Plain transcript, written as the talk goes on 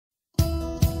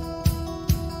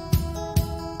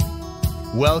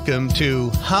Welcome to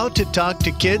How to Talk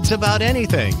to Kids About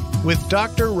Anything with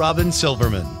Dr. Robyn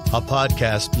Silverman, a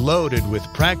podcast loaded with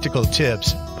practical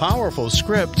tips, powerful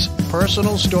scripts,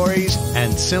 personal stories,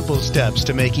 and simple steps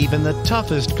to make even the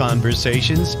toughest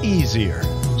conversations easier.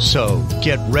 So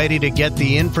get ready to get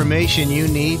the information you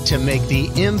need to make the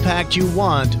impact you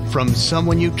want from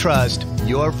someone you trust,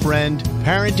 your friend,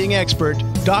 parenting expert,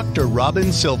 Dr.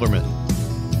 Robyn Silverman.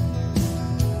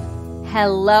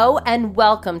 Hello and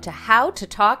welcome to How to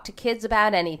Talk to Kids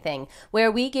About Anything, where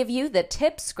we give you the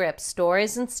tips, scripts,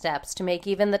 stories, and steps to make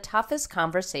even the toughest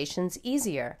conversations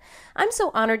easier. I'm so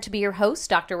honored to be your host,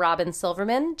 Dr. Robyn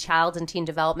Silverman, child and teen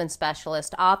development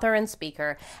specialist, author, and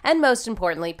speaker, and most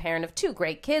importantly, parent of two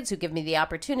great kids who give me the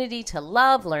opportunity to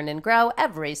love, learn, and grow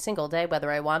every single day,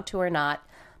 whether I want to or not.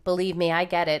 Believe me, I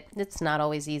get it. It's not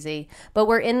always easy, but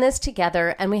we're in this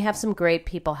together, and we have some great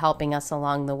people helping us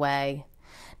along the way.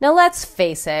 Now, let's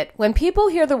face it, when people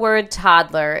hear the word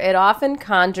toddler, it often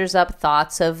conjures up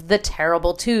thoughts of the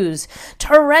terrible twos,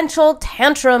 torrential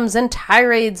tantrums, and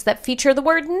tirades that feature the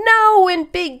word no in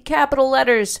big capital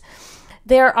letters.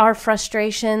 There are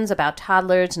frustrations about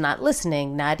toddlers not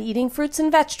listening, not eating fruits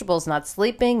and vegetables, not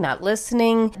sleeping, not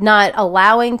listening, not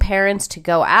allowing parents to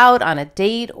go out on a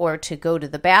date or to go to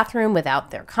the bathroom without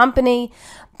their company.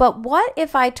 But what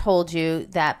if I told you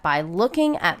that by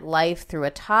looking at life through a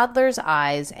toddler's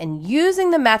eyes and using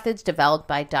the methods developed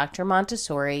by Dr.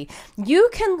 Montessori,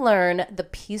 you can learn the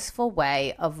peaceful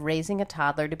way of raising a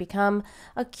toddler to become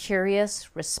a curious,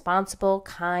 responsible,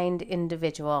 kind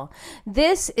individual?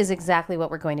 This is exactly what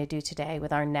we're going to do today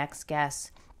with our next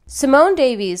guest. Simone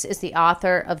Davies is the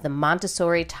author of the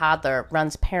Montessori Toddler,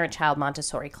 runs parent-child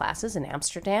Montessori classes in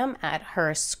Amsterdam at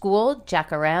her school,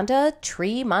 Jacaranda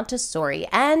Tree Montessori,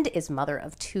 and is mother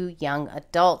of two young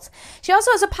adults. She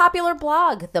also has a popular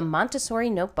blog, The Montessori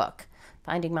Notebook.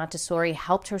 Finding Montessori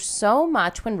helped her so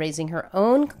much when raising her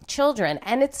own children,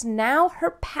 and it's now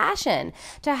her passion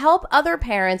to help other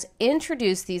parents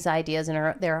introduce these ideas in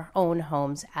their own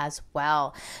homes as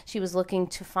well. She was looking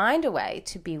to find a way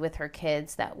to be with her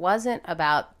kids that wasn't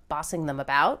about bossing them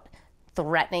about,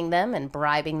 threatening them and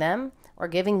bribing them, or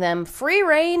giving them free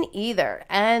rein either.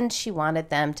 And she wanted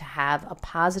them to have a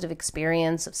positive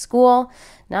experience of school,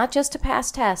 not just to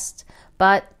pass tests,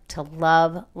 but to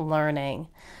love learning.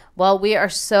 Well, we are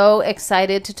so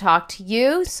excited to talk to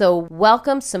you. So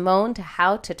welcome, Simone, to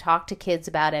How to Talk to Kids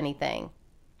About Anything.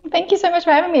 Thank you so much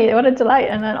for having me. What a delight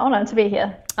and an honor to be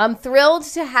here. I'm thrilled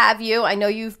to have you. I know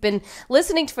you've been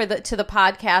listening to the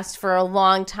podcast for a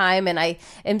long time, and I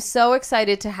am so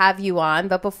excited to have you on.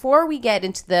 But before we get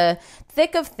into the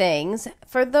thick of things,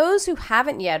 for those who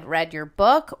haven't yet read your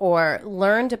book or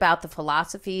learned about the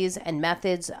philosophies and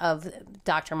methods of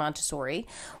Dr. Montessori,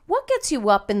 what gets you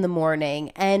up in the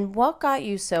morning, and what got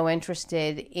you so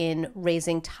interested in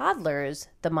raising toddlers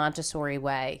the Montessori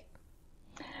way?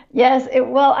 Yes,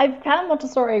 I found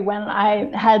Montessori when I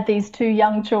had these two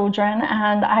young children,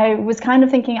 and I was kind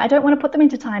of thinking, I don't want to put them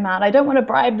into timeout. I don't want to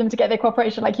bribe them to get their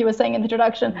cooperation, like you were saying in the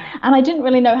introduction. And I didn't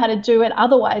really know how to do it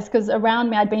otherwise, because around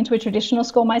me, I'd been to a traditional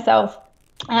school myself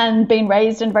and been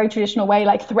raised in a very traditional way,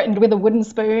 like threatened with a wooden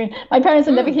spoon. My parents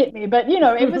had never hit me, but,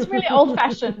 it was really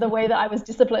old-fashioned, the way that I was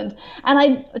disciplined. And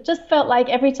I just felt like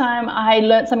every time I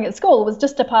learned something at school, it was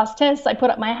just to pass tests. I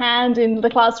put up my hand in the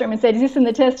classroom and said, is this in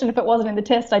the test? And if it wasn't in the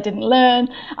test, I didn't learn.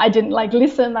 I didn't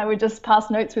listen. I would just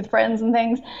pass notes with friends and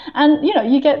things. And,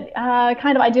 you get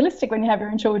kind of idealistic when you have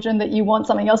your own children, that you want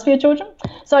something else for your children.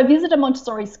 So I visited a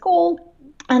Montessori school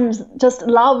and just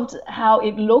loved how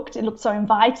it looked. It looked so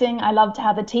inviting. I loved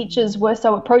how the teachers were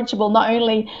so approachable, not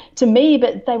only to me,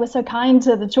 but they were so kind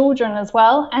to the children as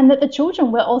well. And that the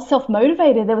children were all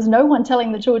self-motivated. There was no one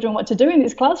telling the children what to do in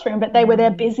this classroom, but they were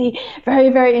there busy, very,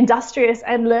 very industrious,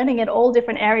 and learning in all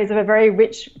different areas of a very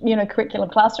rich, curriculum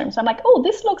classroom. So I'm like, oh,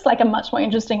 this looks like a much more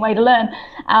interesting way to learn.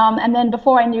 And then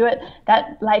before I knew it,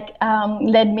 that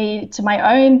led me to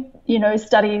my own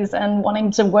studies and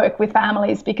wanting to work with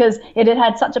families, because it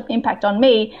had such an impact on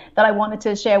me that I wanted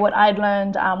to share what I'd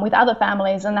learned with other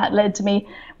families. And that led to me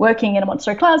working in a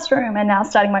Montessori classroom and now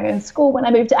starting my own school when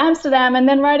I moved to Amsterdam, and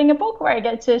then writing a book where I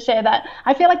get to share that.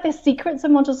 I feel like there's secrets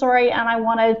of Montessori, and I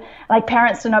wanted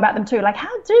parents to know about them too. Like,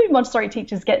 how do Montessori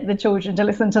teachers get the children to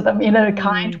listen to them in a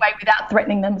kind way without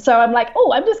threatening them? So I'm like,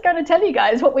 I'm just going to tell you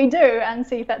guys what we do and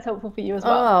see if that's helpful for you as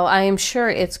well. Oh, I am sure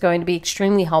it's going to be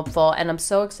extremely helpful. And I'm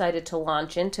so excited to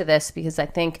launch into this, because I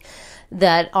think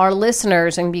that our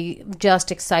listeners are going to be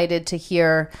just excited to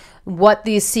hear what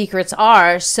these secrets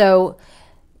are. So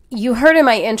you heard in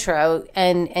my intro,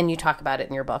 and you talk about it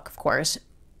in your book, of course,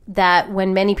 that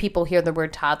when many people hear the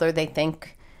word toddler, they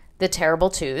think the terrible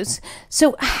twos.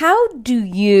 So how do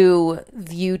you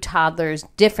view toddlers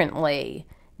differently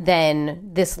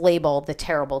than this label, the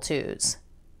terrible twos?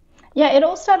 Yeah, it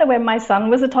all started when my son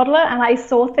was a toddler and I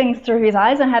saw things through his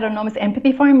eyes and had enormous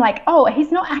empathy for him. Like, oh,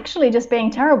 he's not actually just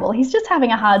being terrible. He's just having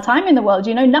a hard time in the world.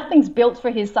 You know, nothing's built for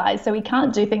his size, so he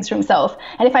can't do things for himself.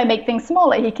 And if I make things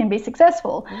smaller, he can be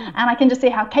successful. And I can just see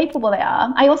how capable they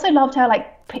are. I also loved how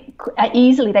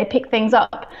easily they pick things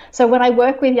up. So when I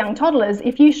work with young toddlers,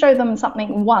 if you show them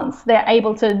something once, they're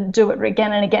able to do it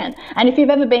again and again. And if you've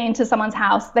ever been to someone's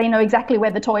house, they know exactly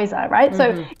where the toys are, right?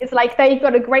 So it's like they've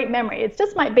got a great memory. It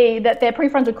just might be that their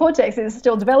prefrontal cortex is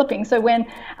still developing. So when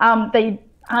they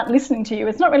aren't listening to you,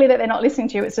 it's not really that they're not listening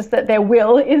to you, it's just that their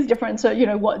will is different to, you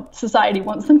know, what society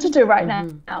wants them to do right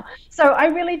now. So I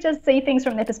really just see things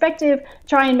from their perspective,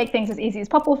 try and make things as easy as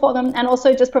possible for them, and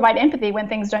also just provide empathy when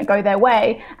things don't go their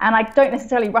way. And I don't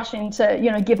necessarily rush in to,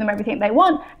 you know, give them everything they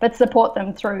want, but support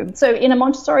them through. So in a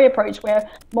Montessori approach, we're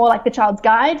more like the child's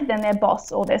guide than their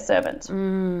boss or their servant.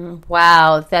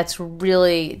 Wow, that's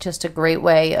really just a great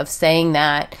way of saying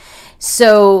that.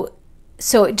 So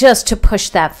just to push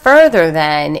that further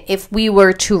then, if we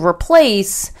were to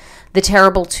replace the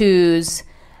terrible twos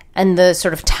and the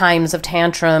sort of times of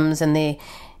tantrums and the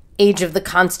age of the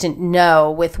constant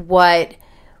no with what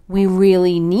we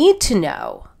really need to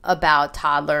know about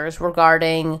toddlers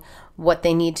regarding what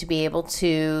they need to be able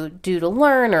to do to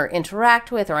learn or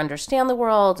interact with or understand the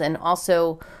world, and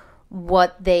also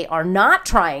what they are not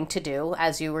trying to do,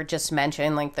 as you were just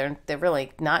mentioning, like they're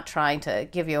really not trying to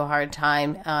give you a hard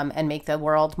time and make the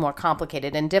world more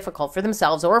complicated and difficult for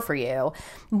themselves or for you.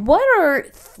 What are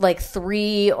like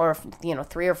three or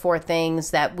four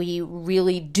things that we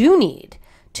really do need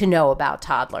to know about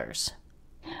toddlers?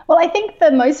 Well, I think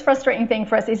the most frustrating thing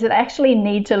for us is that they actually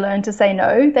need to learn to say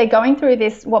no. They're going through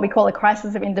this, what we call a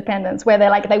crisis of independence, where they're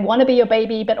like, they want to be your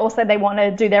baby, but also they want to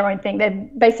do their own thing. They're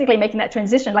basically making that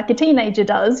transition like a teenager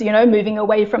does, you know, moving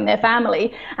away from their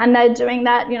family. And they're doing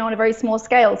that, you know, on a very small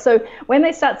scale. So when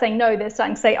they start saying no, they're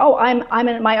starting to say, oh, I'm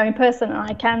my own person and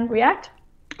I can react.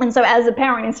 And so as a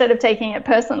parent, instead of taking it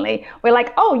personally, we're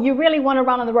like, oh, you really want to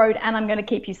run on the road and I'm going to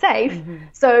keep you safe.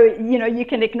 So, you know, you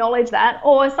can acknowledge that.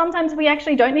 Or sometimes we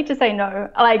actually don't need to say no,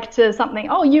 like to something.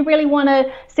 Oh, you really want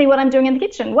to see what I'm doing in the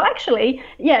kitchen? Well, actually,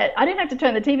 yeah, I don't have to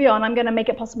turn the TV on. I'm going to make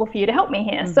it possible for you to help me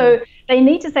here. So they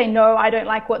need to say, no, I don't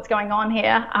like what's going on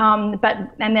here. And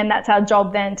then that's our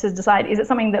job then to decide, is it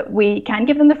something that we can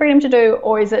give them the freedom to do,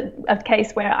 or is it a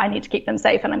case where I need to keep them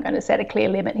safe and I'm going to set a clear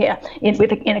limit here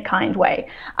in a kind way?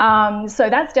 So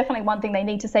that's definitely one thing. They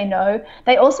need to say no.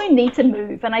 They also need to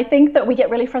move. And I think that we get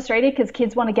really frustrated because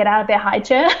kids want to get out of their high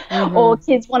chair or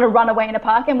kids want to run away in a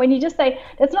park. And when you just say,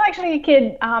 it's not actually a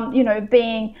kid,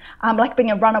 being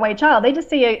a runaway child. They just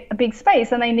see a big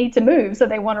space and they need to move. So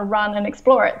they want to run and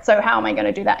explore it. So how am I going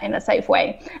to do that in a safe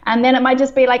way? And then it might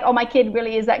just be like, oh, my kid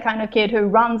really is that kind of kid who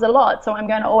runs a lot. So I'm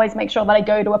going to always make sure that I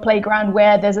go to a playground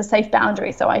where there's a safe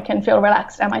boundary so I can feel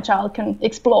relaxed and my child can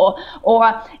explore.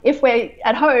 Or if we're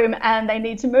at home and they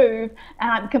need to move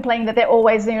and I'm complaining that they're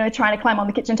always, you know, trying to climb on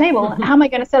the kitchen table, how am I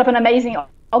going to set up an amazing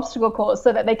obstacle course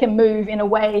so that they can move in a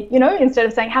way, you know, instead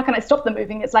of saying, how can I stop them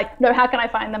moving? It's like, no, how can I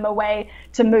find them a way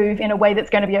to move in a way that's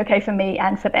going to be okay for me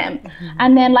and for them?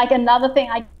 And then like another thing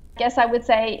I guess I would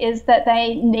say is that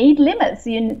they need limits.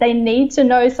 They need to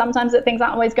know sometimes that things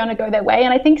aren't always going to go their way.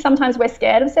 And I think sometimes we're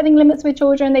scared of setting limits with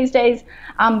children these days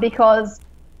because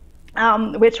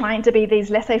we're trying to be these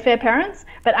laissez-faire parents,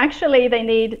 but actually they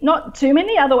need not too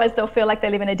many, otherwise they'll feel like they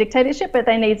live in a dictatorship, but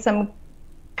they need some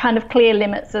kind of clear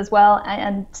limits as well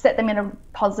and set them in a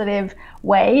positive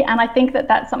way. And I think that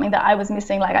that's something that I was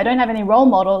missing. Like, I don't have any role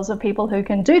models of people who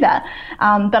can do that.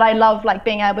 But I love like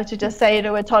being able to just say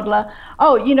to a toddler,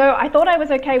 oh, you know, I thought I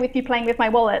was okay with you playing with my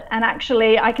wallet. And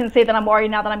actually I can see that I'm worried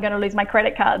now that I'm going to lose my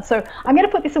credit card. So I'm going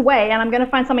to put this away and I'm going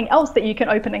to find something else that you can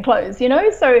open and close, you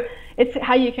know? So it's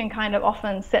how you can kind of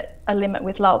often set a limit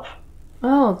with love.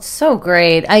 Oh, so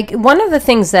great. One of the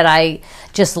things that I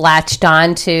just latched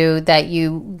on to that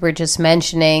you were just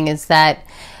mentioning is that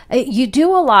you do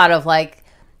a lot of like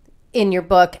in your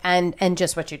book and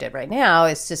just what you did right now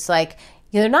is just like,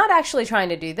 they're not actually trying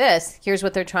to do this. Here's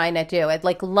what they're trying to do. I'd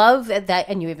like love that.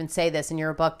 And you even say this in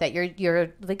your book that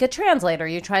you're like a translator.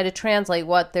 You try to translate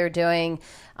what they're doing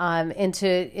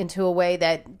into a way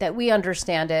that we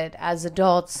understand it as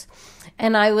adults.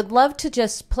 And I would love to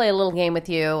just play a little game with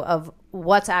you of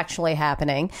what's actually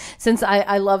happening, since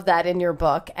I love that in your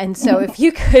book. And so if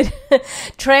you could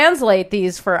translate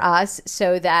these for us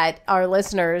so that our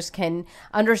listeners can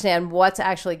understand what's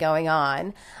actually going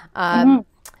on.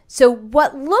 So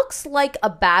what looks like a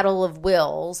battle of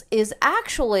wills is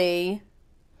actually...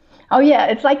 Oh yeah,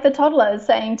 it's like the toddler is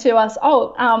saying to us,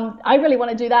 "Oh, I really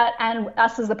want to do that," and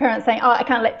us as the parents saying, "Oh, I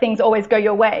can't let things always go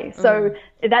your way." So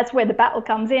that's where the battle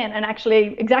comes in, and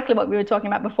actually, exactly what we were talking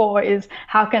about before is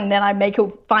how can then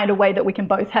find a way that we can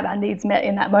both have our needs met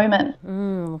in that moment.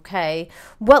 Okay,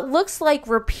 what looks like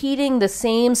repeating the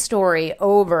same story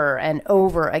over and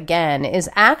over again is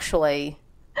actually.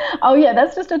 Oh yeah,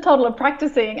 that's just a toddler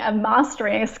practicing and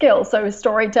mastering a skill. So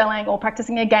storytelling or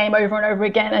practicing a game over and over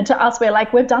again. And to us, we're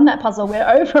like, we've done that puzzle, we're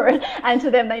over it. And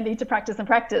to them, they need to practice and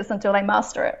practice until they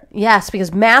master it. Yes,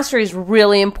 because mastery is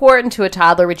really important to a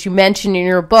toddler, which you mentioned in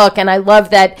your book. And I love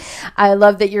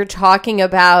that you're talking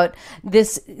about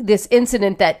this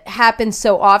incident that happens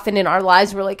so often in our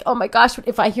lives. We're like, oh my gosh,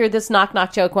 if I hear this knock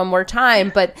knock joke one more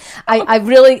time. But I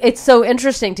really, it's so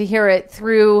interesting to hear it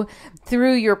through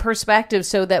your perspective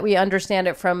so that we understand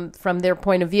it from their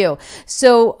point of view.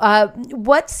 So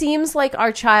what seems like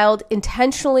our child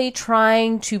intentionally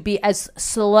trying to be as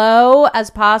slow as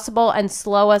possible and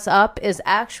slow us up is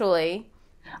actually...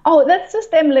 Oh, that's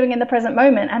just them living in the present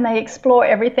moment, and they explore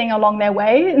everything along their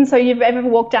way. And so you've ever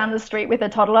walked down the street with a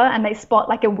toddler and they spot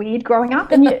like a weed growing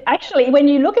up, and you actually, when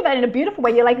you look at that in a beautiful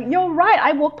way, you're like, you're right,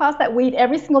 I walk past that weed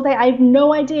every single day. I have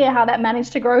no idea how that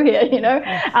managed to grow here, you know?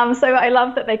 So I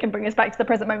love that they can bring us back to the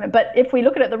present moment. But if we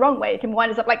look at it the wrong way, it can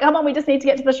wind us up like, come on, we just need to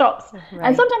get to the shops. Right.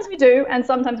 And sometimes we do, and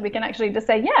sometimes we can actually just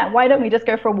say, yeah, why don't we just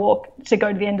go for a walk to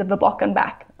go to the end of the block and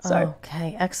back? So.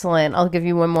 Okay, excellent. I'll give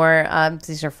you one more.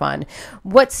 These are fun.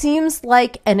 What seems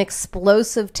like an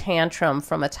explosive tantrum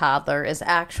from a toddler is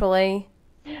actually...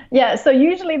 Yeah, so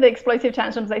usually the explosive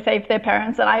tantrums they say for their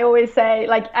parents, and I always say,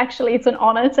 like, actually it's an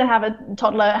honor to have a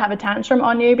toddler have a tantrum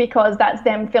on you, because that's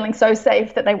them feeling so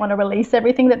safe that they want to release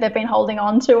everything that they've been holding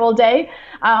on to all day.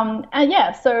 And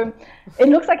yeah, so it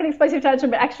looks like an explosive tantrum,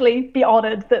 but actually be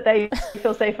honored that they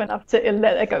feel safe enough to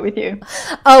let it go with you.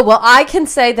 Oh, well, I can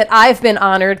say that I've been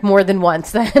honored more than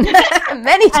once then.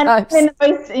 Many times. And in the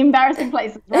most embarrassing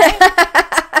places,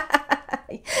 right?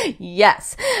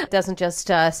 Yes. It doesn't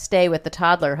just stay with the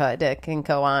toddlerhood. It can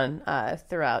go on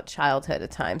throughout childhood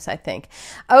at times, I think.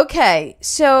 Okay,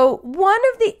 so one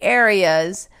of the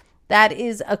areas that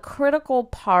is a critical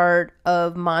part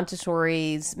of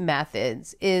Montessori's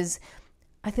methods is,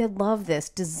 I love this,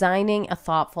 designing a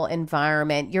thoughtful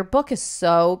environment. Your book is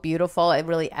so beautiful. It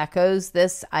really echoes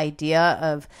this idea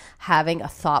of having a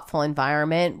thoughtful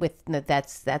environment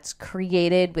that's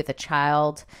created with a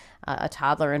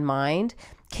toddler in mind.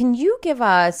 Can you give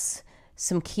us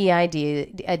some key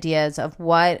ideas of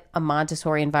what a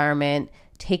Montessori environment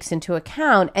takes into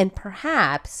account, and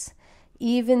perhaps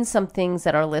even some things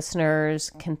that our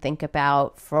listeners can think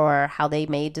about for how they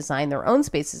may design their own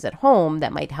spaces at home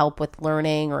that might help with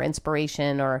learning or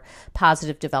inspiration or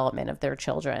positive development of their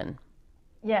children?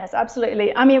 Yes,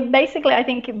 absolutely. I mean, basically, I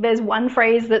think there's one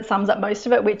phrase that sums up most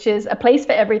of it, which is a place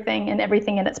for everything and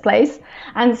everything in its place.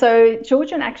 And so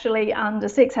children actually under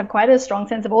 6 have quite a strong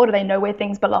sense of order. They know where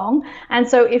things belong. And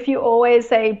so if you always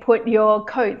say, put your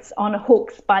coats on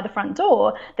hooks by the front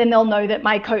door, then they'll know that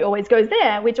my coat always goes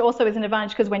there, which also is an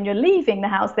advantage because when you're leaving the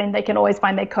house, then they can always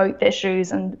find their coat, their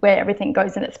shoes, and where everything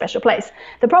goes in its special place.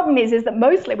 The problem is that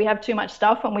mostly we have too much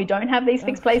stuff and we don't have these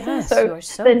fixed places. Yes, so you're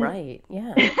so right.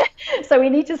 Yeah. So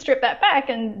we need to strip that back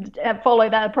and follow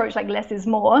that approach, like less is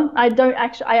more. I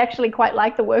actually quite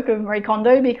like the work of Marie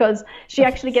Kondo, because she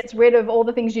actually gets rid of all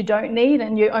the things you don't need,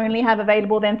 and you only have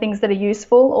available then things that are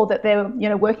useful or that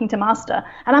they're working to master.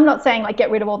 And I'm not saying like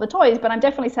get rid of all the toys, but I'm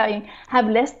definitely saying have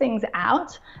less things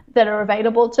out that are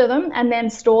available to them, and then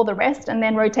store the rest and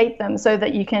then rotate them so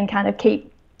that you can kind of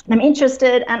keep them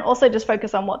interested and also just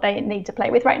focus on what they need to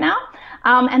play with right now.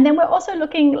 And then we're also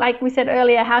looking, like we said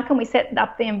earlier, how can we set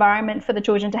up the environment for the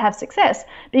children to have success?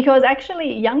 Because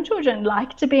actually young children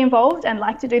like to be involved and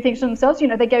like to do things for themselves.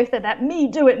 They go through that me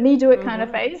do it kind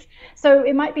of phase. So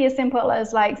it might be as simple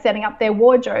as like setting up their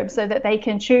wardrobe so that they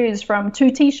can choose from 2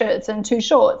 t-shirts and 2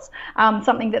 shorts,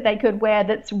 something that they could wear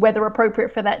that's weather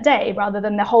appropriate for that day, rather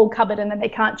than the whole cupboard and then they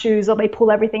can't choose, or they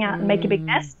pull everything out and make a big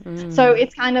mess. So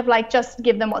it's kind of like just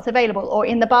give them what's available. Or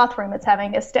in the bathroom, it's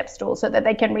having a step stool so that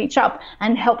they can reach up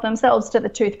and help themselves to the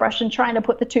toothbrush and trying to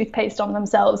put the toothpaste on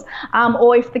themselves.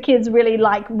 Or if the kids really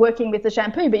like working with the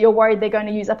shampoo, but you're worried they're going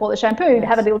to use up all the shampoo,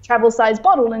 have a little travel size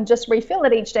bottle and just refill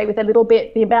it each day with a little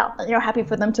bit, the amount you're happy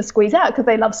for them to squeeze out, because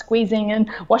they love squeezing and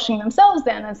washing themselves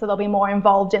then, and so they'll be more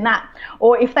involved in that.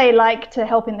 Or if they like to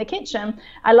help in the kitchen,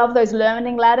 I love those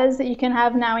learning ladders that you can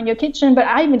have now in your kitchen, but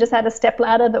I even just had a step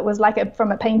ladder that was like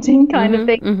from a painting kind of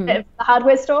thing at the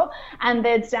hardware store, and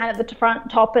they'd stand at the front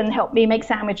top and help me make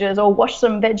sandwiches or wash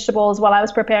some vegetables while I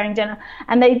was preparing dinner.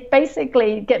 And they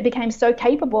basically became so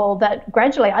capable that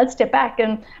gradually I'd step back,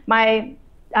 and my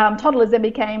toddlers then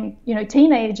became,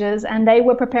 teenagers, and they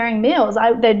were preparing meals.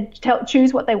 They'd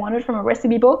choose what they wanted from a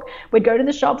recipe book. We'd go to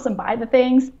the shops and buy the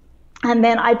things. And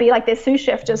then I'd be like their sous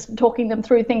chef, just talking them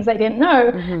through things they didn't know.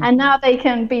 And now they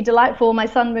can be delightful. My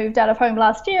son moved out of home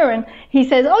last year, and he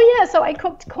says, oh, yeah, so I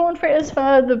cooked corn fritters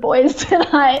for the boys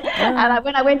tonight. And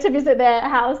when I went to visit their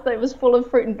house, it was full of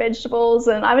fruit and vegetables.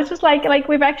 And I was just like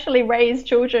we've actually raised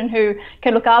children who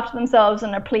can look after themselves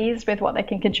and are pleased with what they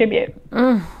can contribute.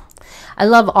 I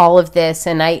love all of this,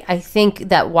 and I think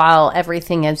that while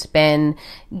everything has been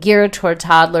geared toward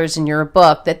toddlers in your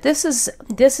book, that this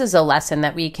is a lesson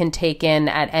that we can take in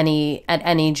at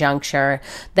any juncture,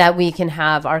 that we can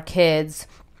have our kids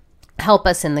help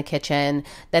us in the kitchen,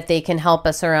 that they can help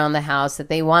us around the house, that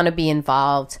they want to be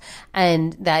involved,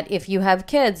 and that if you have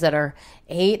kids that are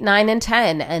 8, 9, and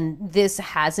 10, and this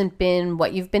hasn't been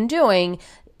what you've been doing,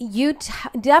 you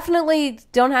definitely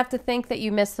don't have to think that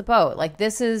you missed the boat. Like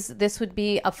this would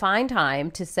be a fine time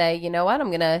to say, you know what, I'm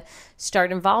going to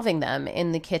start involving them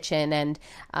in the kitchen. And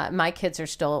my kids are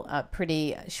still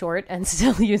pretty short and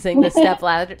still using the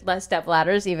step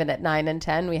ladders, even at 9 and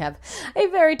 10. We have a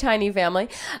very tiny family,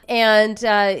 and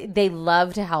they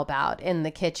love to help out in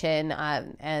the kitchen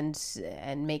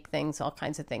and make things, all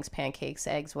kinds of things, pancakes,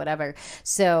 eggs, whatever.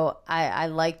 So I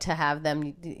like to have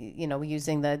them,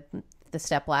 using the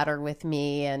step ladder with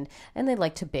me, and they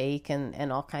like to bake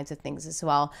and all kinds of things as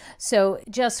well. So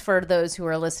just for those who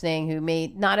are listening who may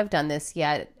not have done this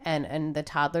yet, and the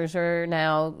toddlers are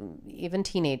now even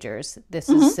teenagers, this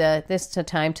is a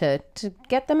time to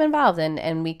get them involved,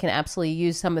 and we can absolutely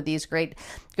use some of these great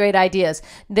ideas.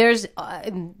 There's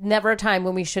never a time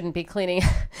when we shouldn't be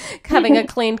having a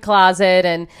clean closet,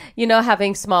 and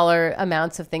having smaller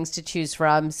amounts of things to choose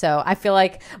from. So I feel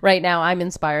like right now I'm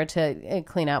inspired to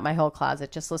clean out my whole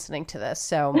closet just listening to this.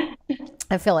 So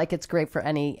I feel like it's great for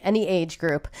any age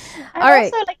group. And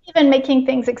also, like, even making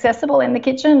things accessible in the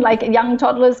kitchen. Like, young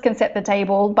toddlers can set the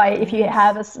table by, if you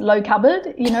have a low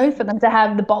cupboard, for them to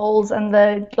have the bowls and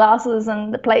the glasses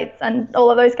and the plates and all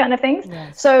of those kind of things.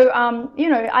 Yes. So,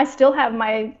 I still have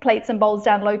my plates and bowls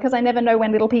down low because I never know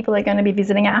when little people are going to be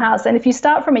visiting our house. And if you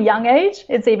start from a young age,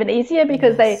 it's even easier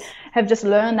because they have just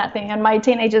learned that thing. And my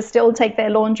teenagers still take their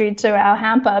laundry to our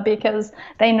hamper because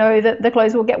they know that the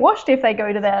clothes will get washed if they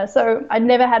go to there. So I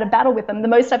never had a battle with them. The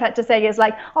most I've had to say is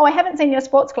like, oh, I haven't seen your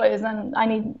sports clothes, and I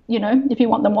need, if you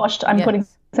want them washed, I'm putting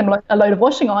a load of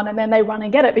washing on, and then they run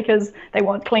and get it because they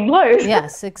want clean clothes.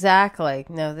 Yes, exactly.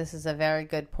 No, this is a very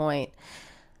good point.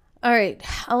 All right,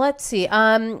 let's see.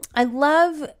 I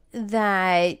love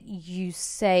that you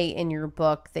say in your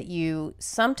book that you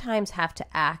sometimes have to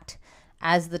act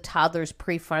as the toddler's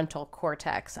prefrontal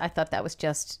cortex. I thought that was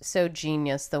just so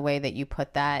genius, the way that you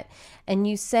put that. And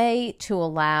you say to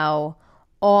allow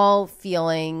all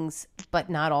feelings, but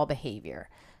not all behavior.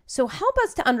 So help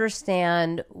us to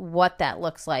understand what that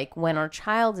looks like when our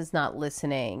child is not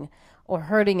listening, or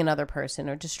hurting another person,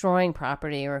 or destroying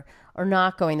property, or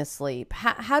not going to sleep.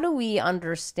 How do we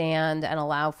understand and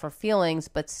allow for feelings,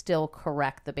 but still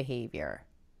correct the behavior?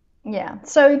 Yeah.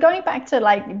 So going back to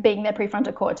like being their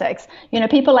prefrontal cortex,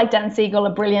 people like Dan Siegel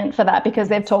are brilliant for that because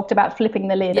they've talked about flipping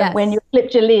the lid. Yes. And when you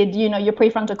flipped your lid, your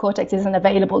prefrontal cortex isn't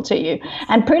available to you.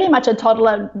 And pretty much a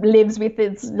toddler lives with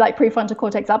its like prefrontal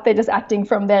cortex up. They're just acting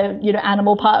from their,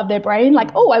 animal part of their brain. Like,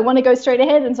 oh, I want to go straight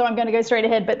ahead, and so I'm going to go straight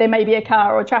ahead, but there may be a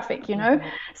car or traffic,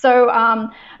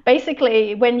 So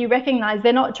basically, when you recognize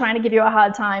they're not trying to give you a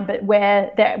hard time, but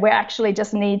where actually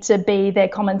just need to be their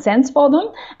common sense for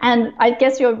them. And I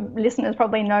guess your listeners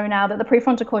probably know now that the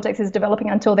prefrontal cortex is developing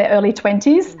until their early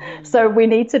 20s. So we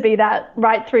need to be that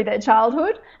right through their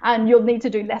childhood, and you'll need to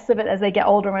do less of it as they get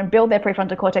older and build their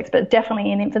prefrontal cortex, but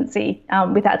definitely in infancy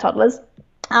with our toddlers.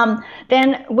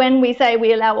 Then when we say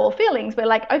we allow all feelings, we're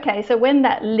like, okay, so when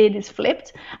that lid is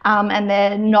flipped and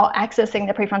they're not accessing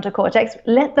the prefrontal cortex,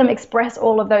 let them express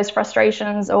all of those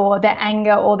frustrations or their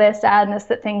anger or their sadness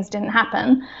that things didn't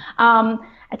happen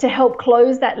to help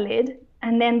close that lid.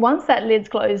 And then once that lid's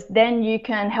closed, then you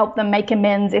can help them make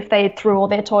amends if they threw all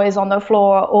their toys on the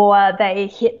floor or they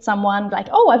hit someone, like,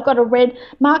 oh, I've got a red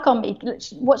mark on me.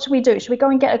 What should we do? Should we go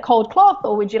and get a cold cloth,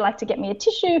 or would you like to get me a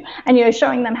tissue? And,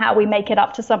 showing them how we make it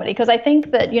up to somebody. Because I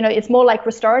think that, it's more like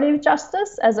restorative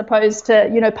justice as opposed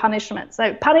to, punishment.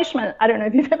 So punishment, I don't know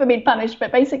if you've ever been punished,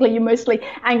 but basically you're mostly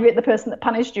angry at the person that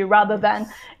punished you rather than,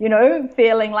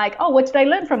 feeling like, oh, what did I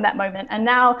learn from that moment? And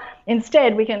now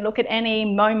instead we can look at any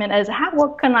moment as how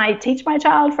what can I teach my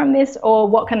child from this, or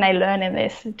what can they learn in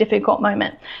this difficult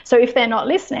moment? So if they're not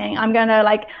listening, I'm going to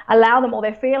like allow them all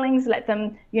their feelings, let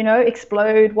them, you know,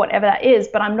 explode, whatever that is,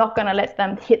 but I'm not going to let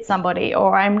them hit somebody,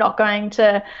 or I'm not going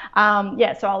to,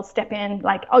 so I'll step in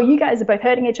like, oh, you guys are both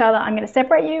hurting each other. I'm going to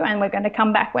separate you, and we're going to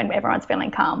come back when everyone's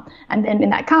feeling calm. And then in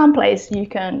that calm place, you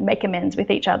can make amends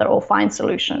with each other or find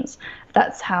solutions.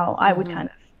 That's how I would kind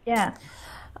of, yeah.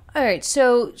 All right.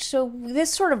 So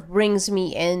this sort of brings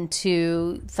me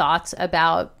into thoughts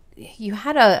about, you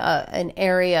had an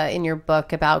area in your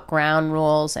book about ground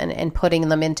rules and putting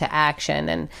them into action.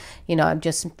 And, you know, I'm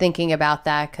just thinking about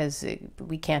that because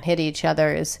we can't hit each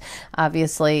other is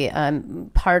obviously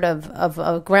part of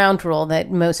a ground rule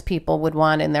that most people would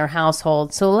want in their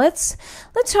household. So let's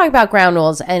talk about ground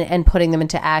rules and putting them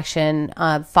into action,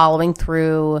 following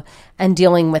through and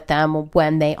dealing with them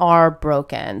when they are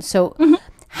broken. So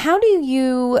how do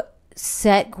you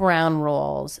set ground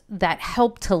rules that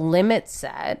help to limit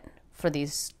set for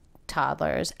these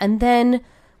toddlers? And then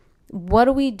what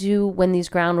do we do when these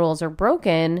ground rules are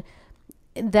broken,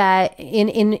 that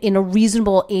in a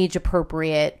reasonable age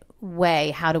appropriate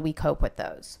way? How do we cope with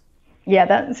those? Yeah,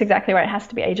 that's exactly right. It has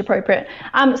to be age appropriate.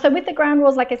 So with the ground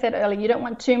rules, like I said earlier, you don't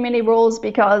want too many rules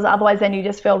because otherwise then you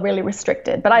just feel really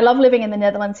restricted. But I love living in the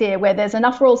Netherlands here where there's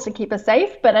enough rules to keep us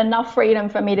safe, but enough freedom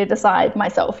for me to decide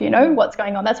myself, you know, what's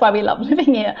going on. That's why we love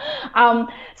living here.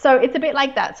 So it's a bit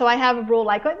like that. So I have a rule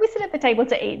like we sit at the table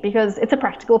to eat because it's a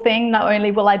practical thing. Not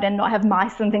only will I then not have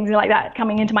mice and things like that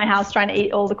coming into my house trying to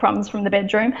eat all the crumbs from the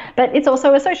bedroom, but it's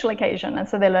also a social occasion. And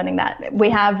so they're learning that. We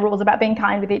have rules about being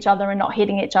kind with each other and not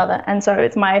hitting each other. And so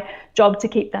it's my job to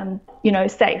keep them, you know,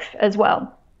 safe as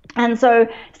well. And so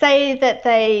say that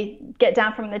they get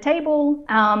down from the table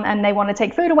and they want to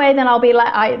take food away, then I'll be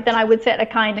like, I would set a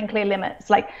kind and clear limit. It's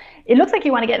like, it looks like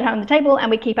you want to get home the table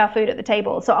and we keep our food at the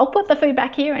table. So I'll put the food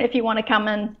back here, and if you want to come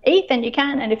and eat, then you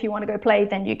can. And if you want to go play,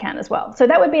 then you can as well. So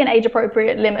that would be an age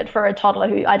appropriate limit for a toddler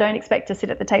who I don't expect to sit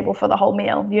at the table for the whole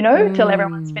meal, you know, till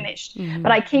everyone's finished.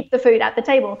 But I keep the food at the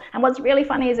table. And what's really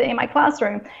funny is that in my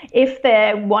classroom, if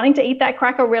they're wanting to eat that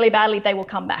cracker really badly, they will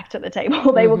come back to the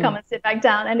table. They will come and sit back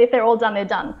down. And if they're all done, they're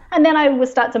done. And then I will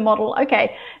start to model,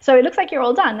 okay, so it looks like you're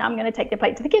all done. Now I'm going to take the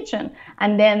plate to the kitchen.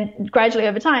 And then gradually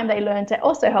over time, they learn to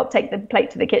also help take the plate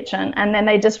to the kitchen. And then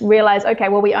they just realize, okay,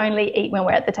 well, we only eat when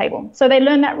we're at the table. So they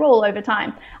learn that rule over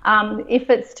time.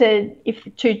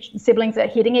 If two siblings are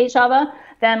hitting each other,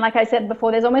 then like I said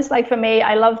before, there's almost like, for me,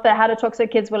 I love the How to Talk So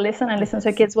Kids Will Listen and Listen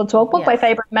So Kids Will Talk book by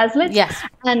Faber Maslich. Yes.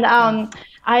 And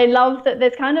I love that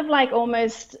there's kind of like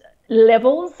almost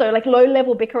levels. So like low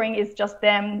level bickering is just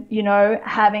them, you know,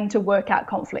 having to work out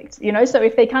conflict, you know. So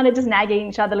if they kind of just nagging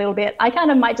each other a little bit, I kind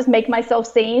of might just make myself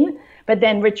seen, but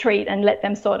then retreat and let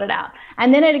them sort it out.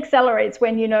 And then it accelerates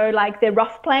when, you know, like they're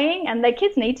rough playing, and the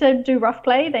kids need to do rough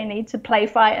play. They need to play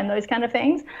fight and those kind of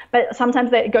things. But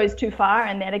sometimes it goes too far,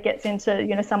 and then it gets into,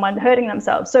 you know, someone hurting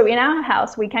themselves. So in our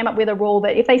house, we came up with a rule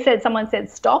that if someone said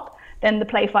stop, then the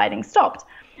play fighting stopped.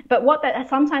 But what that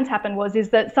sometimes happened is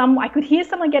that I could hear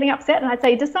someone getting upset, and I'd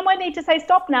say, does someone need to say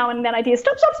stop now? And then I'd hear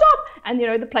stop, stop, stop. And, you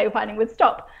know, the play fighting would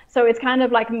stop. So it's kind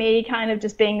of like me kind of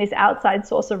just being this outside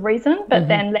source of reason, but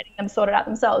then letting them sort it out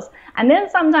themselves. And then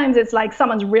sometimes it's like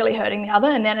someone's really hurting the other.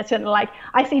 And then it's sort of like,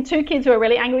 I see two kids who are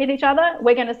really angry with each other.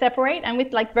 We're going to separate. And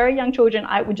with like very young children,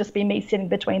 it would just be me sitting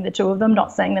between the two of them,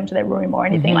 not sending them to their room or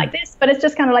anything like this. But it's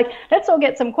just kind of like, let's all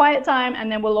get some quiet time, and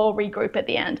then we'll all regroup at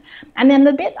the end. And then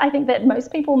the bit I think that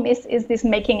most people miss is this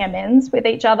making amends with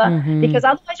each other, because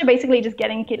otherwise you're basically just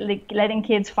letting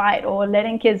kids fight, or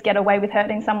letting kids get away with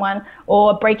hurting someone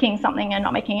or breaking something and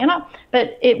not making it up.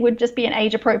 But it would just be an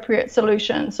age appropriate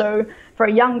solution. So for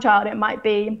a young child, it might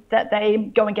be that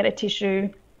they go and get a tissue,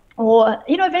 or,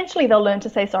 you know, eventually they'll learn to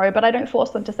say sorry, but I don't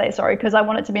force them to say sorry because I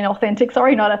want it to be an authentic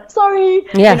sorry, not a sorry,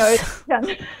 yes. You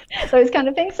know, those kind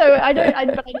of things. So but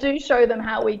I do show them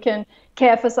how we can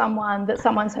care for someone that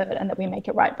someone's hurt and that we make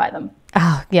it right by them.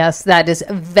 Oh, yes, that is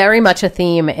very much a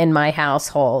theme in my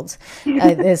household.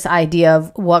 This idea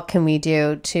of what can we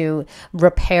do to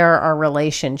repair our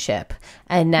relationship.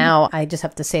 And now I just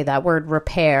have to say that word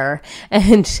repair.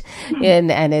 And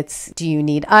it's, do you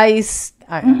need ice?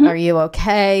 Are you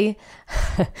okay?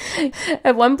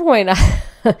 At one point,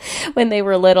 when they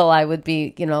were little, I would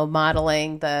be, you know,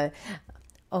 modeling the,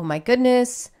 oh my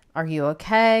goodness, are you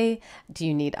okay? Do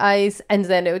you need ice? And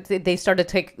then they started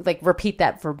to repeat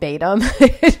that verbatim.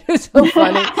 It was so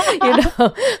funny, you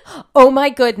know. Oh my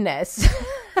goodness.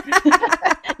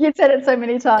 You said it so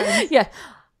many times. Yeah.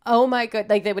 Oh my God.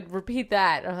 Like they would repeat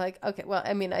that. I'm like, okay, well,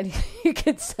 I mean, you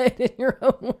could say it in your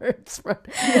own words.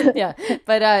 Yeah.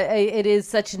 But it is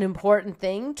such an important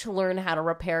thing to learn how to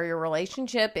repair your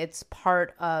relationship. It's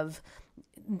part of,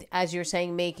 as you're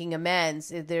saying, making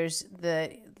amends. There's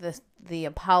the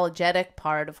apologetic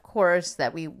part, of course,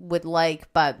 that we would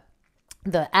like, but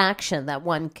the action that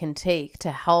one can take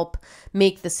to help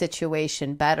make the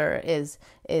situation better is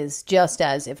just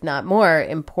as, if not more,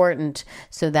 important,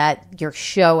 so that you're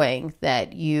showing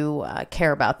that you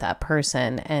care about that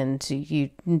person and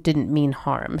you didn't mean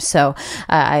harm. So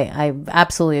I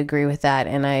absolutely agree with that,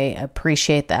 and I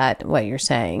appreciate that, what you're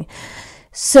saying.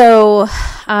 So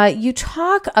you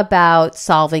talk about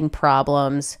solving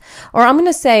problems, or I'm going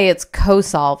to say it's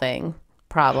co-solving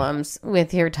problems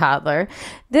with your toddler.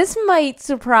 This might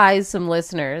surprise some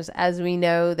listeners, as we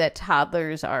know that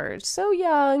toddlers are so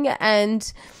young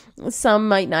and some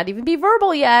might not even be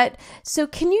verbal yet. So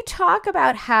can you talk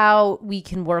about how we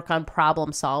can work on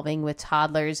problem solving with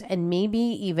toddlers, and maybe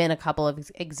even a couple of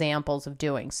examples of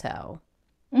doing so?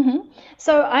 Mm-hmm.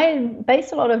 So I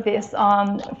base a lot of this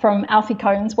from Alfie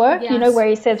Kohn's work, Yes. where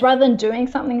he says rather than doing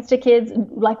something to kids,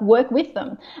 like work with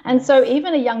them. And so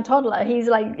even a young toddler, he's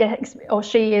like, or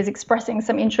she is expressing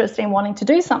some interest in wanting to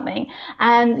do something,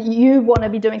 and you want to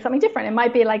be doing something different. It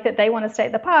might be like that they want to stay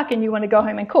at the park and you want to go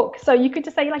home and cook. So you could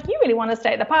just say, like, you really want to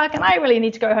stay at the park and I really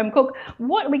need to go home and cook.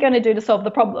 What are we going to do to solve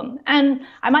the problem? And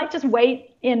I might just wait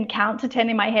and count to 10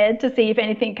 in my head to see if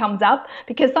anything comes up,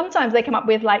 because sometimes they come up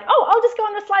with like, oh, I'll just go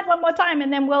on the slide one more time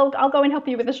and then I'll go and help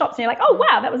you with the shops. And you're like, oh,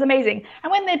 wow, that was amazing.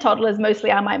 And when they're toddlers,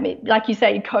 mostly I might be, like you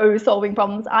say, co-solving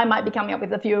problems. I might be coming up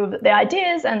with a few of the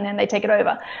ideas and then they take it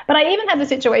over. But I even had the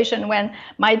situation when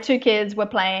my two kids were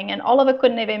playing and Oliver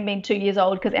couldn't have even been 2 years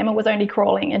old because Emma was only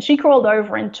crawling, and she crawled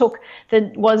over and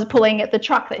was pulling at the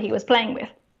truck that he was playing with.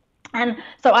 And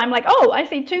so I'm like, oh, I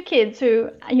see two kids who,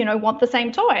 want the same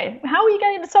toy. How are you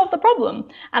going to solve the problem?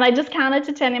 And I just counted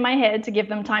to 10 in my head to give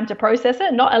them time to process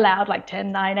it, not aloud like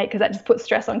 10, 9, 8, because that just puts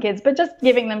stress on kids, but just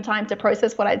giving them time to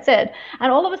process what I'd said.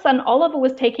 And all of a sudden, Oliver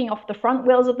was taking off the front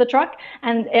wheels of the truck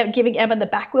and giving Emma the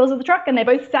back wheels of the truck. And they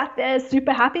both sat there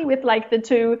super happy with like the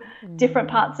two different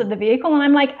parts of the vehicle. And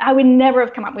I'm like, I would never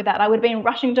have come up with that. I would have been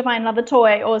rushing to find another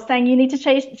toy or saying you need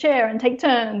to share and take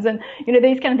turns and,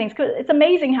 these kind of things. Because it's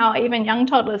amazing how even young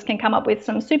toddlers can come up with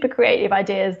some super creative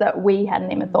ideas that we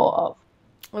hadn't even thought of.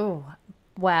 Oh,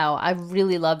 wow. I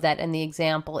really love that. And the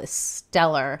example is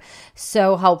stellar.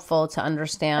 So helpful to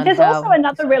understand. There's also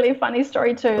another really funny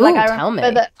story too. Ooh, I tell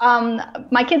remember me.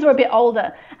 that my kids were a bit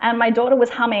older and my daughter was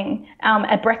humming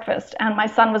at breakfast, and my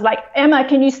son was like, Emma,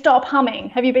 can you stop humming?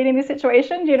 Have you been in this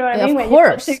situation? Do you know what I mean?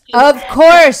 Of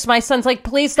course. My son's like,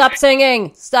 please stop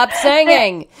singing. Stop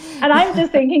singing. And I'm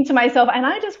just thinking to myself, and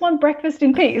I just want breakfast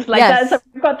in peace. Like Yes. that. So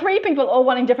we've got three people all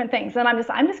wanting different things. And I'm just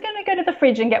going to go to the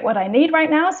fridge and get what I need right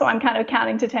now. So I'm kind of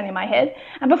counting to 10 in my head.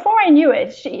 And before I knew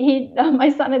it, my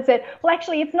son had said, well,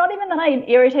 actually, it's not even that I'm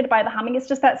irritated by the humming. It's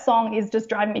just that song is just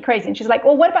driving me crazy. And she's like,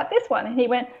 well, what about this one? And he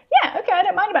went, yeah, okay, I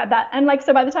don't mind about that. And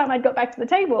so by the time I got back to the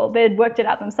table, they'd worked it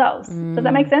out themselves. Does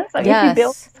that make sense? So if you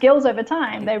build skills over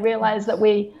time, they realize that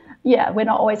we're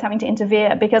not always having to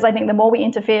interfere, because I think the more we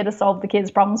interfere to solve the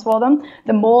kids' problems for them,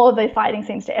 the more the fighting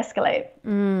seems to escalate.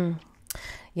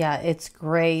 Yeah, it's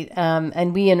great.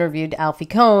 And we interviewed Alfie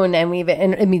Kohn,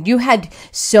 and you had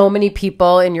so many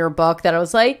people in your book that I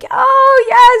was like, oh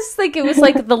yes, like it was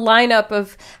like the lineup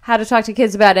of how to talk to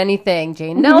kids about anything.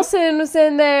 Jane Nelson was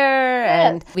in there,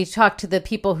 and we talked to the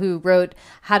people who wrote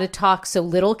How to Talk So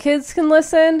Little Kids Can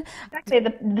Listen. Exactly,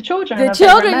 the children. The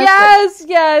children,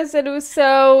 yes, and it was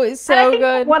so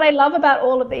good. What I love about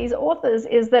all of these authors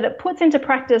is that it puts into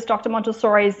practice Dr.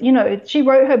 Montessori's, she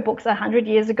wrote her books 100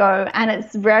 years ago, and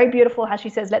it's very beautiful how she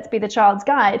says, let's be the child's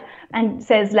guide, and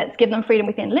says, let's give them freedom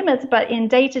within limits. But in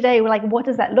day to day, we're like, what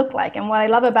does that look like? And what I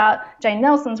love about Jane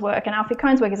Nelson's work and Alfie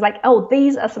Kohn's work is like, oh,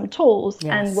 these are some tools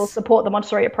and will support the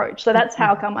Montessori approach. So that's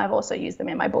how come I've also used them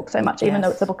in my book so much, even though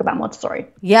it's a book about Montessori.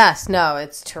 Yes, no,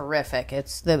 it's terrific.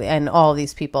 And all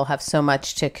these people have so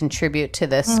much to contribute to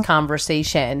this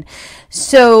conversation.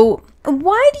 So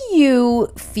why do you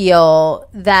feel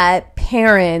that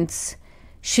parents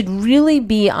should really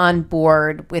be on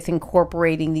board with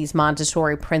incorporating these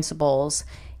Montessori principles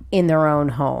in their own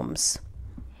homes?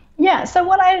 Yeah, so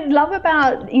what I love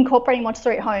about incorporating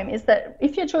Montessori at home is that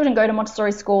if your children go to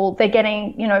Montessori school, they're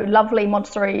getting, lovely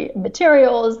Montessori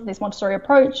materials, this Montessori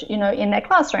approach, in their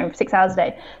classroom 6 hours a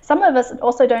day. Some of us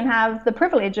also don't have the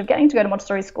privilege of getting to go to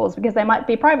Montessori schools because they might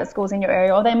be private schools in your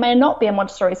area, or they may not be a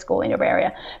Montessori school in your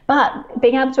area. But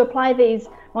being able to apply these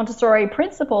Montessori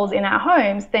principles in our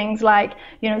homes, things like,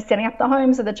 setting up the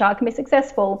home so the child can be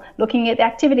successful, looking at the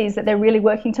activities that they're really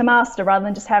working to master rather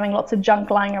than just having lots of junk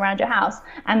lying around your house.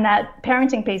 And that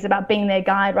parenting piece about being their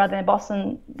guide rather than their boss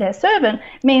and their servant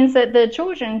means that the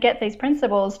children get these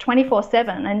principles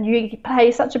 24/7, and you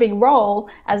play such a big role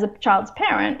as a child's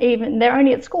parent. Even they're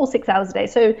only at school 6 hours a day,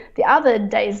 so the other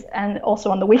days and also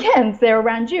on the weekends they're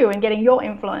around you and getting your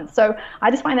influence. So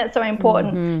I just find that so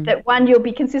important that one, you'll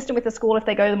be consistent with the school if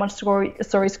they go to the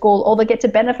Montessori school, or they get to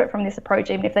benefit from this approach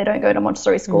even if they don't go to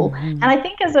Montessori school. And I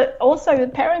think also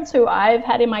parents who I've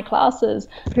had in my classes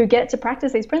who get to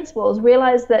practice these principles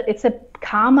realize that it's a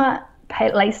calmer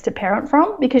place to parent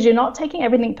from, because you're not taking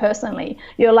everything personally.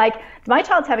 You're like, my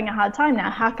child's having a hard time now,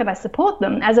 how can I support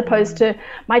them? As opposed to,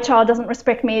 my child doesn't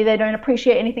respect me, they don't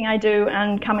appreciate anything I do,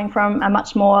 and coming from a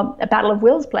much more a battle of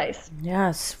wills place.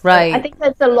 Yes, right. So I think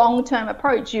that's a long-term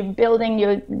approach. You're building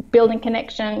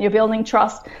connection, you're building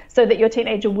trust, so that your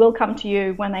teenager will come to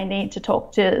you when they need to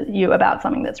talk to you about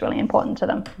something that's really important to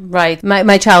them. Right.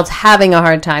 My child's having a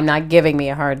hard time, not giving me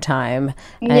a hard time,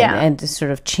 and just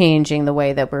sort of changing the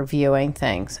way that we're viewing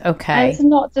things. Okay. And it's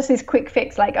not just this quick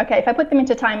fix, like, okay, if I put them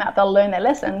into timeout, they'll learn their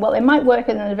lesson. Well, it might work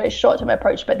in a very short-term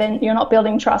approach, but then you're not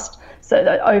building trust, so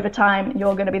that over time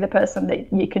you're going to be the person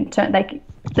that you can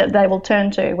that they will turn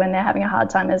to when they're having a hard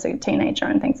time as a teenager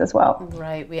and things as well.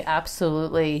 Right. We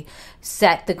absolutely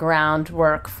set the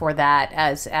groundwork for that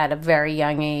as at a very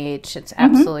young age. It's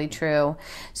absolutely true.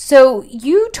 So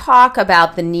you talk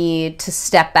about the need to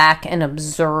step back and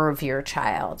observe your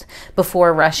child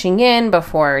before rushing in,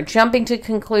 before jumping to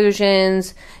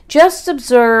conclusions. Just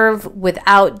observe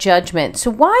without judgment. So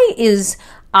why is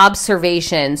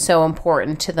observation so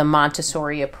important to the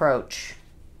Montessori approach?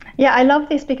 Yeah, I love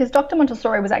this because Dr.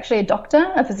 Montessori was actually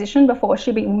a physician before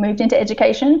she moved into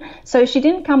education. So she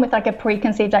didn't come with like a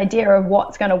preconceived idea of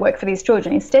what's going to work for these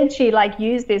children. Instead, she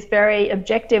used this very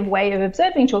objective way of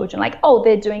observing children, like, oh,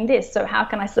 they're doing this, so how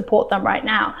can I support them right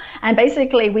now? And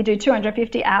basically, we do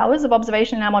 250 hours of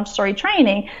observation in our Montessori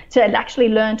training to actually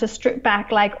learn to strip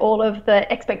back all of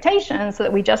the expectations so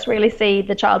that we just really see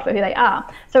the child for who they are.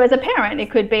 So as a parent,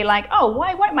 it could be like, oh,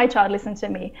 why won't my child listen to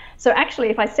me? So actually,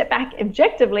 if I step back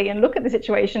objectively and look at the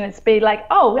situation, it's be like,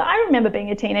 oh, well, I remember being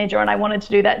a teenager and I wanted to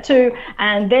do that too,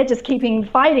 and they're just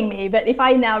fighting me. But if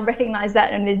I now recognize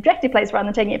that in an objective place rather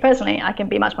than taking it personally, I can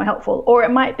be much more helpful. Or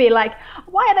it might be like,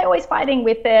 why are they always fighting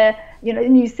with their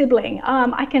new sibling?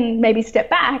 I can maybe step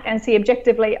back and see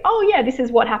objectively, oh yeah, this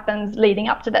is what happens leading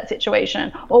up to that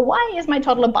situation. Or why is my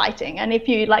toddler biting? And if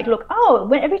you look, oh,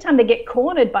 every time they get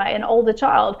cornered by an older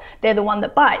child, they're the one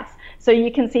that bites. So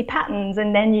you can see patterns,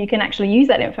 and then you can actually use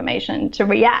that information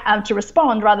to to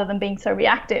respond rather than being so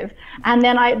reactive. And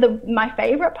then my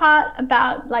favorite part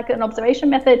about an observation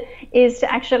method is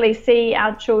to actually see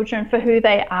our children for who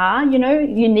they are,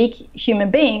 unique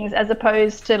human beings, as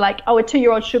opposed to oh, a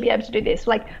 2-year-old should be able to do this.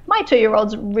 My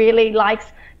 2-year-old really likes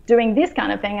doing this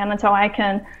kind of thing, and so I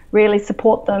can really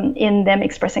support them in them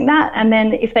expressing that. And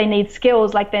then if they need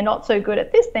skills, they're not so good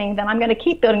at this thing, then I'm going to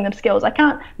keep building them skills. I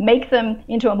can't make them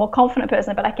into a more confident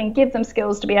person, but I can give them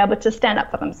skills to be able to stand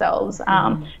up for themselves,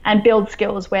 and build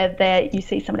skills where you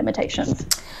see some limitations.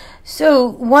 So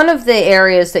one of the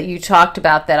areas that you talked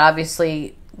about that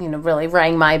obviously really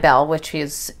rang my bell, which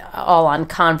is all on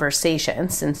conversation,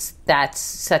 since that's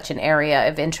such an area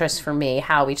of interest for me,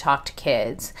 how we talk to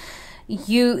kids.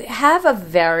 You have a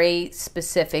very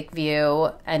specific view,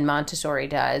 and Montessori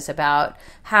does, about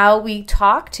how we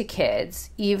talk to kids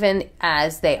even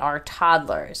as they are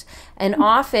toddlers. And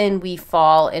often we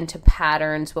fall into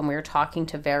patterns when we're talking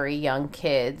to very young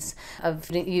kids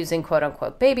of using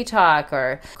quote-unquote baby talk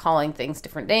or calling things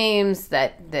different names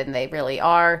than they really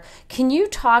are. Can you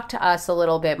talk to us a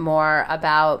little bit more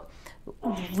about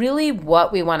really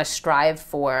what we want to strive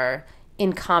for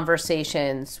in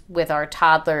conversations with our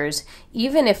toddlers,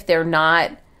 even if they're not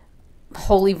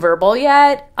wholly verbal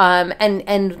yet,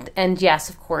 and yes,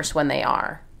 of course, when they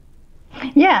are?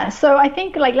 Yeah, so I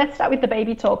think let's start with the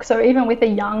baby talk. So even with a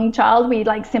young child, we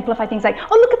simplify things like,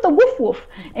 oh, look at the woof woof,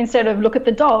 instead of look at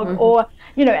the dog. Or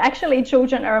actually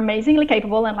children are amazingly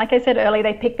capable, and like I said earlier,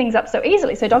 they pick things up so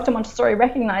easily. So Dr. Montessori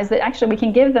recognized that actually we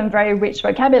can give them very rich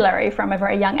vocabulary from a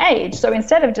very young age. So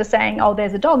instead of just saying, oh,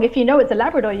 there's a dog, if you know it's a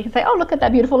Labrador, you can say, oh, look at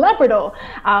that beautiful Labrador.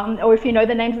 Or if you know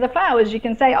the names of the flowers, you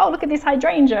can say, oh, look at this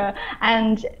hydrangea.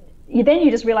 And then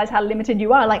you just realize how limited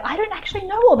you are. Like, I don't actually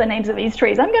know all the names of these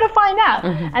trees. I'm going to find out.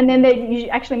 And then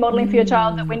you're actually modeling for your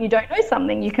child that when you don't know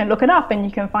something, you can look it up and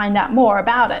you can find out more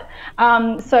about it.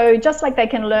 So just like they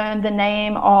can learn the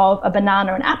name of a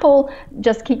banana and apple,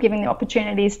 just keep giving them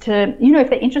opportunities to, if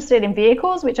they're interested in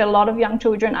vehicles, which a lot of young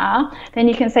children are, then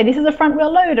you can say, this is a front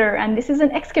wheel loader and this is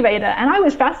an excavator. And I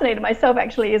was fascinated myself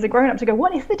actually as a grown up to go,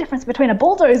 what is the difference between a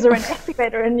bulldozer and an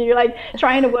excavator? And you're like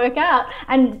trying to work out,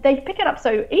 and they pick it up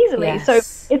so easily. Yes. So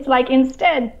it's like,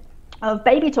 instead of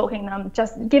baby talking them,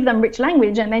 just give them rich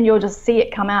language, and then you'll just see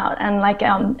it come out. And like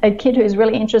a kid who's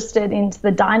really interested into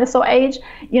the dinosaur age,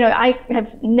 I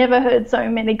have never heard so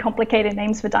many complicated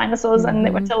names for dinosaurs. And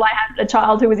until I had a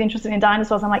child who was interested in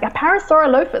dinosaurs, I'm like, a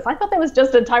Parasaurolophus. I thought there was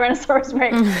just a Tyrannosaurus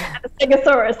Rex and a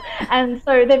Stegosaurus. And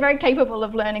so they're very capable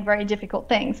of learning very difficult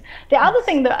things. The other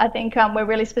thing that I think we're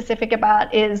really specific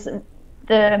about is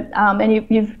and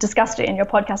you've discussed it in your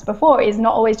podcast before, is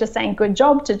not always just saying good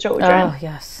job to children. Oh,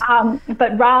 yes.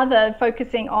 But rather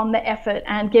focusing on the effort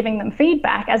and giving them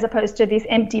feedback, as opposed to this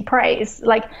empty praise.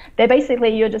 Like,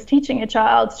 you're just teaching a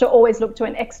child to always look to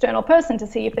an external person to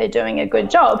see if they're doing a good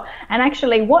job. And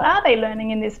actually, what are they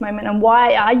learning in this moment, and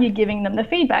why are you giving them the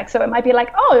feedback? So it might be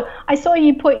like, oh, I saw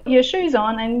you put your shoes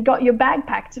on and got your bag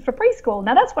packed for preschool.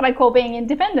 Now that's what I call being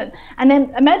independent. And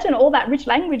then imagine all that rich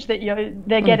language that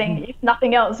they're getting, if nothing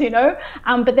else,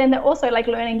 but then they're also like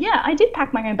learning, I did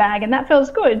pack my own bag and that feels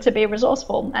good, to be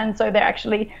resourceful. And so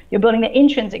you're building the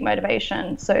intrinsic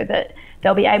motivation so that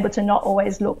they'll be able to not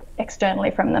always look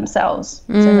externally from themselves.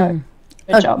 So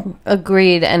good job.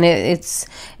 Agreed. And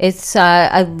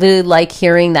I really like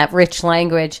hearing that rich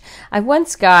language. I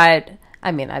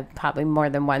probably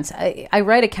more than once. I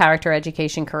write a character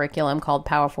education curriculum called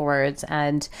Powerful Words,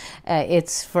 and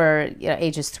it's for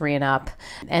ages 3 and up.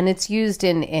 And it's used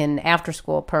in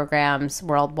after-school programs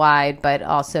worldwide, but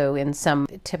also in some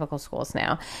typical schools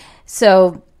now.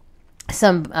 So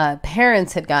some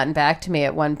parents had gotten back to me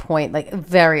at one point, like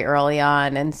very early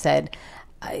on, and said,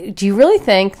 do you really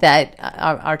think that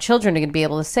our children are going to be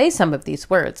able to say some of these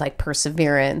words like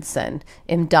perseverance and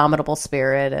indomitable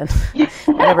spirit and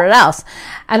whatever else?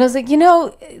 And I was like,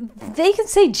 they can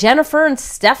say Jennifer and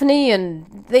Stephanie,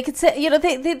 and they could say,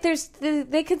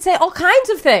 they could say all kinds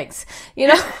of things,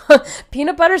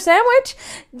 peanut butter sandwich.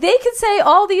 They could say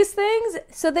all these things,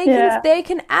 so they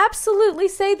can absolutely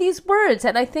say these words.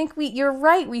 And I think you're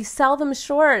right. We sell them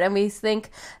short, and we think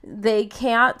they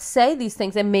can't say these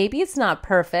things, and maybe it's not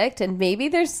perfect, and maybe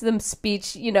there's some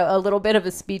speech, a little bit of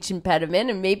a speech impediment,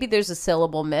 and maybe there's a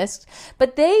syllable missed,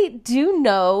 but they do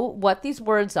know what these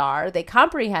words are. They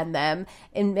comprehend them.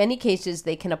 In many cases,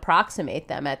 they can approximate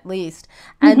them at least.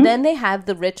 And then they have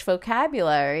the rich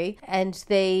vocabulary, and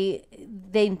they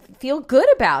feel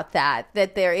good about that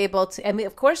they're able to,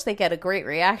 of course they get a great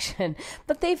reaction,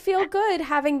 but they feel good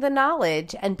having the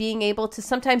knowledge and being able to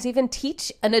sometimes even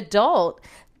teach an adult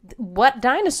what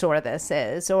dinosaur this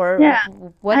is, or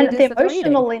what and it is. And the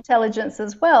emotional intelligence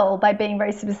as well, by being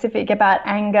very specific about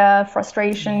anger,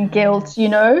 frustration, guilt,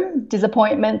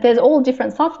 disappointment. There's all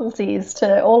different subtleties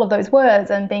to all of those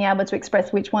words, and being able to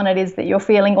express which one it is that you're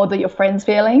feeling or that your friend's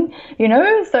feeling,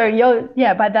 So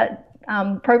by that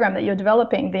program that you're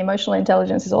developing, the emotional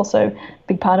intelligence is also a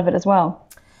big part of it as well.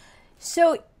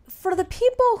 So for the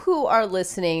people who are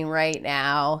listening right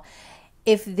now,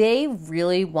 if they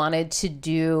really wanted to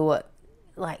do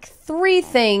like 3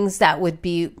 things that would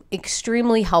be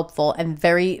extremely helpful and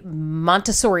very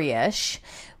Montessori-ish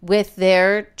with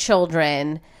their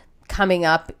children coming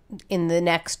up in the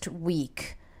next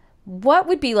week, what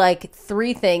would be like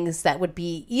 3 things that would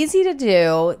be easy to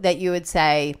do that you would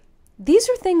say, these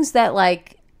are things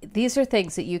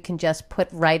that you can just put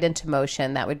right into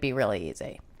motion that would be really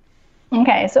easy?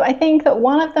 Okay, so I think that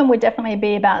one of them would definitely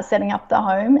be about setting up the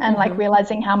home and like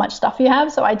realizing how much stuff you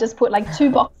have. So I just put like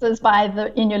 2 boxes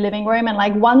in your living room, and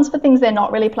like one's for things they're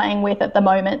not really playing with at the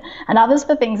moment, and others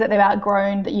for things that they've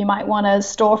outgrown that you might want to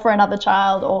store for another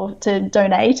child or to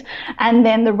donate. And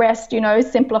then the rest,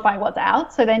 simplify what's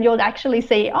out. So then you'll actually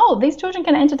see, oh, these children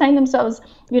can entertain themselves,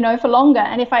 for longer.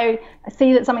 And if I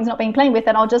see that something's not being played with,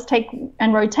 then I'll just take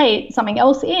and rotate something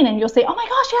else in, and you'll see, oh my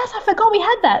gosh, yes, I forgot we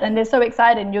had that. And they're so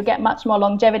excited, and you'll get much more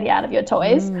longevity out of your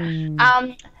toys.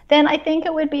 Then I think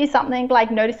it would be something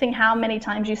like noticing how many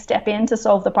times you step in to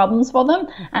solve the problems for them,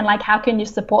 and like how can you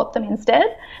support them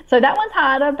instead. So that one's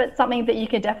harder, but something that you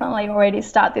could definitely already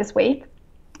start this week.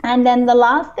 And then the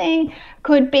last thing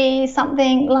could be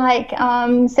something like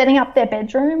setting up their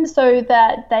bedroom so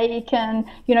that they can,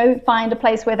 find a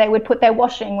place where they would put their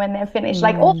washing when they're finished.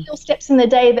 Like all your steps in the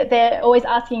day that they're always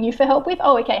asking you for help with.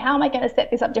 Oh, okay, how am I going to set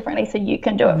this up differently so you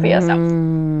can do it for yourself?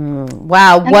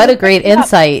 Wow, what a great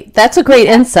insight. That's a great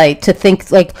insight to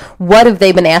think, like, what have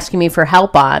they been asking me for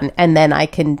help on? And then I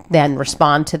can then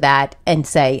respond to that and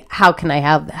say, how can I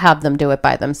have them do it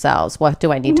by themselves? What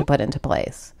do I need to put into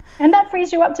place? And that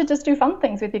frees you up to just do fun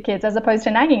things with your kids as opposed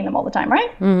to nagging them all the time,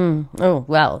 right? Oh,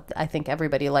 well, I think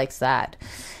everybody likes that.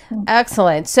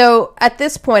 Excellent. So at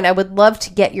this point, I would love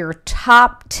to get your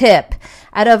top tip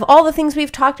out of all the things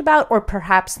we've talked about, or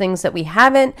perhaps things that we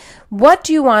haven't. What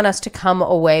do you want us to come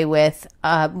away with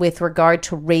regard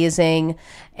to raising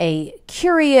a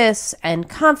curious and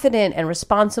confident and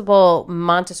responsible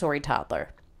Montessori toddler?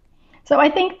 So I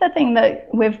think the thing that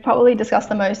we've probably discussed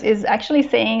the most is actually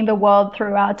seeing the world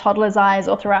through our toddler's eyes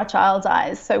or through our child's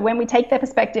eyes. So when we take their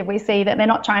perspective, we see that they're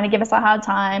not trying to give us a hard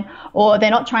time, or they're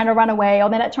not trying to run away, or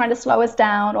they're not trying to slow us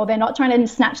down, or they're not trying to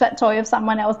snatch that toy of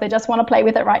someone else. They just want to play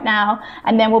with it right now.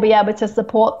 And then we'll be able to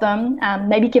support them,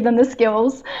 maybe give them the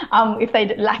skills if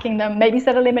they're lacking them, maybe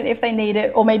set a limit if they need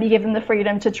it, or maybe give them the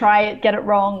freedom to try it, get it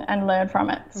wrong, and learn from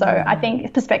it. So I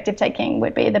think perspective taking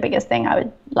would be the biggest thing I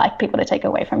would like people to take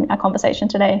away from our conversation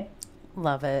today.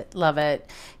 Love it. Love it.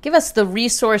 Give us the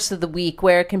resource of the week.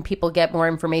 Where can people get more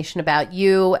information about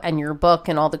you and your book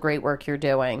and all the great work you're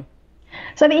doing?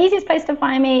 So the easiest place to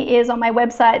find me is on my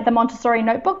website,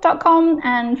 themontessorinotebook.com,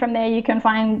 and from there you can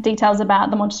find details about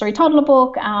the Montessori Toddler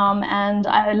book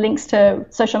and links to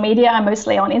social media. I'm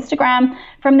mostly on Instagram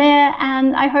from there,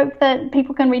 and I hope that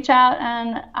people can reach out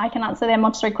and I can answer their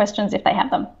Montessori questions if they have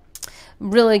them.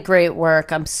 Really great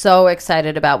work. I'm so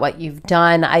excited about what you've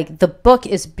done. The book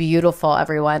is beautiful,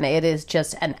 everyone. It is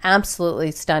just an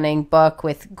absolutely stunning book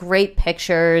with great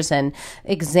pictures and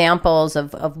examples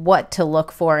of what to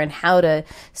look for and how to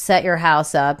set your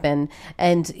house up, and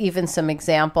even some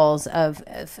examples of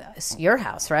your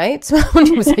house, right? So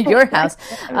it was your house,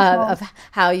 of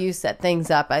how you set things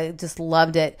up. I just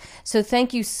loved it. So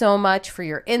thank you so much for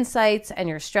your insights and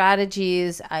your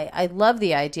strategies. I love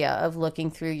the idea of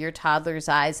looking through your toddler's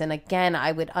eyes. And again,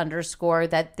 I would underscore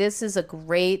that this is a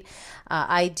great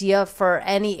idea for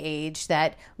any age,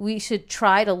 that we should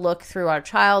try to look through our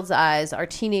child's eyes, our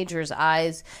teenager's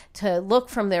eyes, to look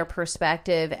from their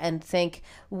perspective and think,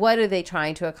 what are they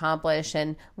trying to accomplish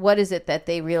and what is it that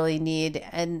they really need?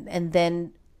 And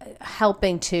then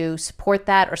helping to support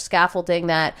that or scaffolding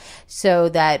that so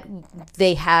that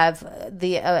they have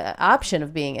the option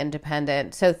of being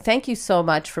independent. So thank you so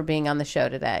much for being on the show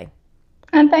today.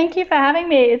 And thank you for having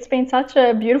me. It's been such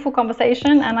a beautiful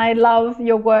conversation, and I love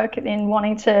your work in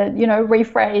wanting to,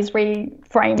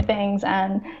 reframe things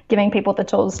and giving people the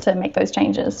tools to make those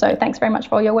changes. So thanks very much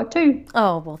for all your work too.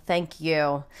 Oh, well, thank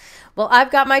you. Well,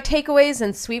 I've got my takeaways,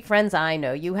 and sweet friends, I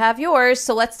know you have yours.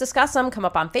 So let's discuss them. Come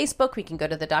up on Facebook. We can go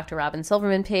to the Dr. Robyn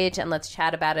Silverman page and let's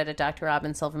chat about it at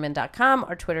drrobynsilverman.com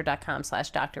or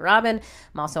twitter.com/Dr. Robyn.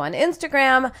 I'm also on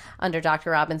Instagram under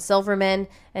Dr. Robyn Silverman.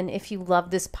 And if you love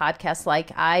this podcast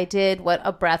like I did, what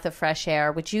a breath of fresh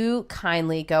air. Would you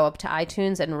kindly go up to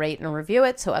iTunes and rate and review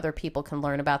it so other people can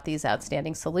learn about these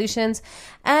outstanding solutions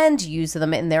and use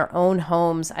them in their own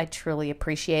homes? I truly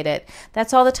appreciate it.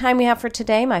 That's all the time we have for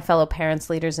today, my fellow parents,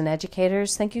 leaders, and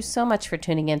educators. Thank you so much for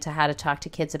tuning in to How to Talk to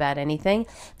Kids About Anything.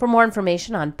 For more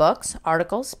information on books,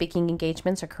 articles, speaking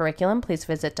engagements, or curriculum, please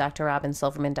visit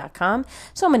drrobynsilverman.com.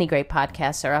 So many great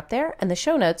podcasts are up there, and the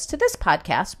show notes to this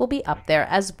podcast will be up there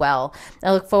as well.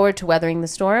 I look forward to weathering the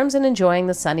storms and enjoying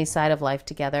the sunny side of life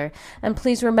together. And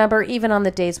please remember, even on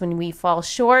the days when we fall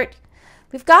short,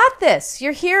 we've got this.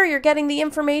 You're here. You're getting the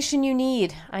information you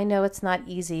need. I know it's not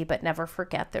easy, but never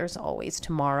forget there's always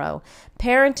tomorrow.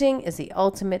 Parenting is the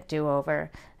ultimate do-over.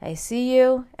 I see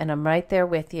you, and I'm right there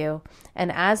with you.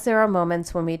 And as there are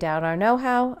moments when we doubt our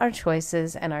know-how, our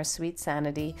choices, and our sweet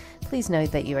sanity, please know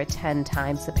that you are 10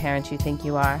 times the parent you think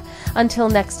you are. Until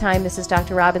next time, this is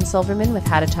Dr. Robyn Silverman with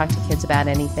How to Talk to Kids About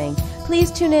Anything.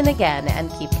 Please tune in again and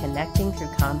keep connecting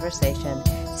through conversation.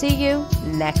 See you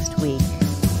next week.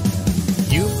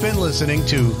 You've been listening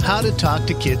to How to Talk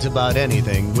to Kids About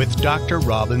Anything with Dr.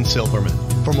 Robyn Silverman.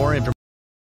 For more information